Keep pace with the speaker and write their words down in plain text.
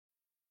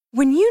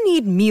When you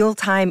need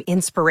mealtime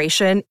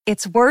inspiration,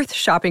 it's worth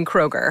shopping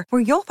Kroger,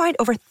 where you'll find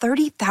over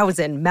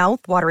 30,000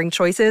 mouth-watering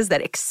choices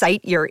that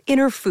excite your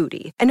inner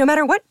foodie. And no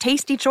matter what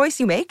tasty choice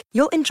you make,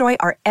 you'll enjoy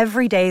our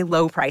everyday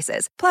low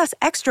prices, plus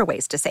extra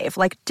ways to save,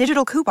 like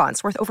digital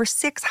coupons worth over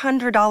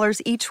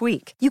 $600 each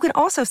week. You can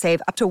also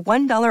save up to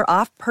 $1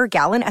 off per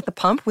gallon at the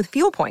pump with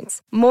fuel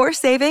points. More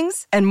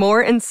savings and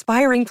more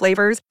inspiring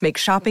flavors make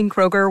shopping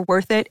Kroger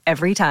worth it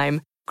every time.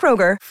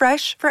 Kroger,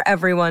 fresh for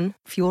everyone.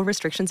 Fuel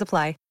restrictions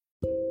apply.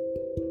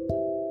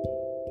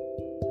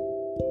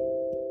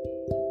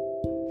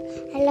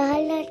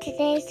 Hello,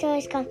 today's story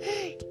is called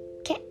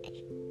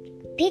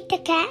Pete the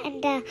Cat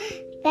and the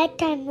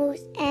Bedtime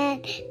Moose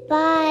and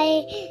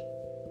by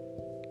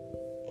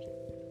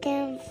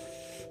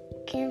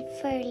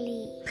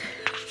Kimberly.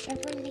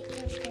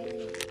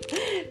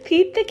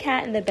 Pete the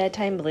Cat and the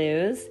Bedtime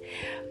Blues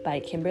by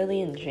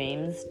Kimberly and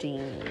James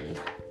Dean.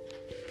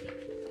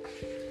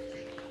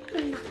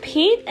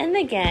 Pete and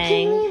the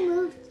gang... Can we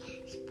move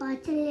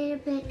spots a little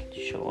bit?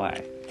 Sure.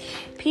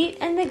 Pete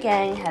and the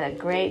gang had a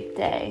great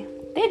day.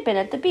 They'd been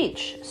at the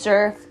beach,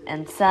 surf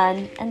and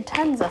sun and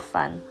tons of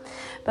fun.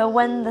 But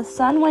when the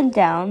sun went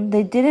down,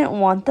 they didn't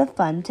want the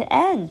fun to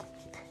end.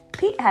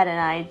 Pete had an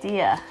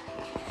idea.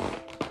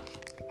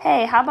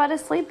 Hey, how about a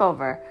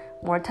sleepover?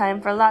 More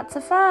time for lots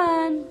of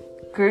fun.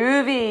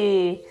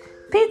 Groovy.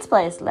 Pete's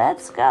place,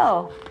 let's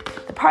go.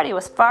 The party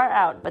was far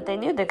out, but they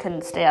knew they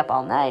couldn't stay up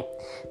all night.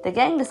 The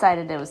gang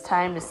decided it was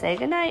time to say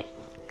goodnight.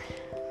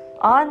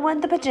 On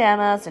went the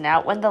pajamas and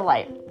out went the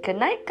light. Good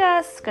night,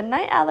 Gus. Good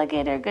night,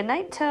 Alligator. Good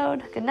night,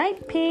 Toad. Good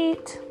night,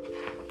 Pete.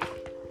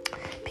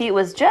 Pete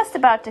was just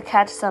about to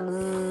catch some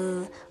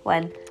zzz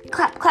when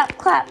clap, clap,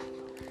 clap.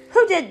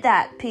 Who did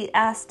that? Pete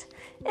asked.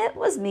 It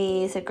was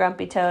me, said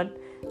Grumpy Toad.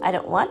 I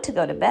don't want to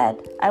go to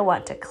bed. I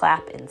want to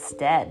clap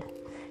instead.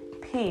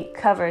 Pete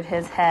covered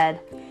his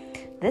head.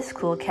 This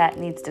cool cat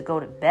needs to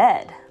go to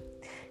bed.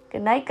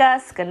 Good night,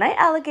 Gus. Good night,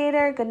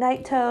 Alligator. Good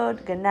night,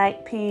 Toad. Good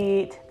night,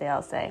 Pete, they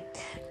all say.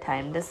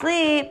 Time to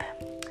sleep.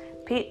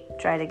 Pete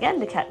tried again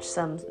to catch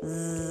some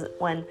zzz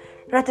when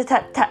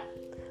rat-a-tat-tat.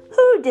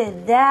 Who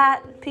did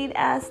that? Pete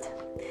asked.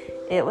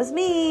 It was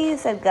me,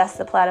 said Gus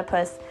the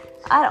platypus.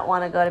 I don't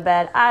want to go to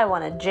bed. I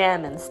want to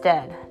jam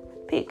instead.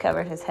 Pete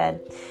covered his head.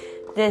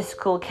 This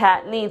cool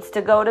cat needs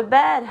to go to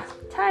bed.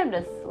 Time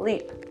to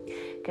sleep.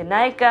 Good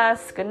night,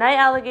 Gus. Good night,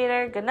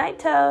 Alligator. Good night,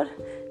 Toad.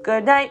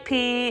 Good night,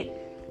 Pete.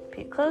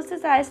 Pete closed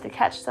his eyes to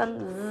catch some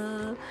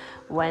zzz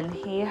when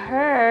he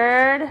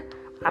heard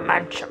a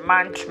munch,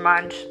 munch,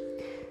 munch.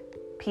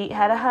 Pete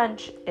had a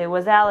hunch. It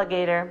was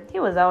Alligator. He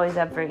was always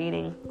up for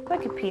eating.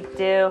 What could Pete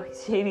do?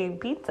 He's eating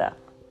pizza.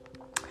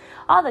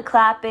 All the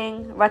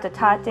clapping,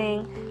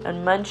 rat-a-tatting,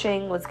 and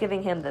munching was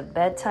giving him the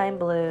bedtime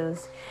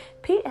blues.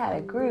 Pete had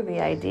a groovy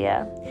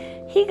idea.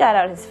 He got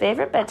out his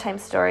favorite bedtime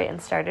story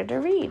and started to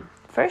read,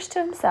 first to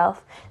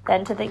himself,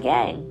 then to the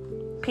gang.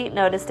 Pete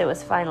noticed it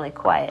was finally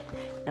quiet.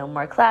 No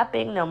more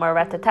clapping, no more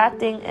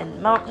rat-a-tatting,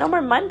 and no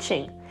more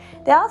munching.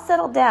 They all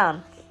settled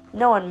down.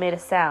 No one made a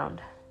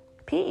sound.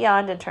 Pete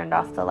yawned and turned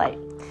off the light.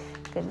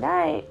 Good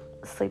night.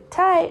 Sleep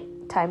tight.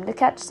 Time to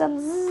catch some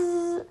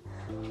zzz.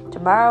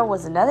 Tomorrow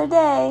was another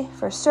day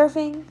for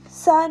surfing,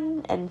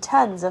 sun, and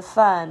tons of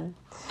fun.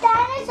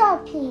 Dinosaur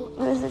Pete. It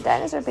was a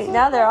dinosaur Pete.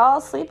 Now they're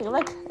all sleeping.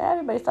 Look,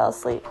 everybody fell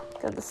asleep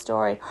because of the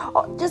story.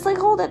 Oh, just like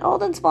Holden.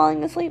 Holden's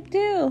falling asleep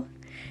too.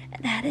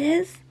 And that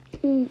is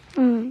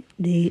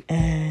the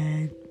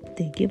end.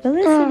 Thank you for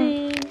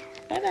listening.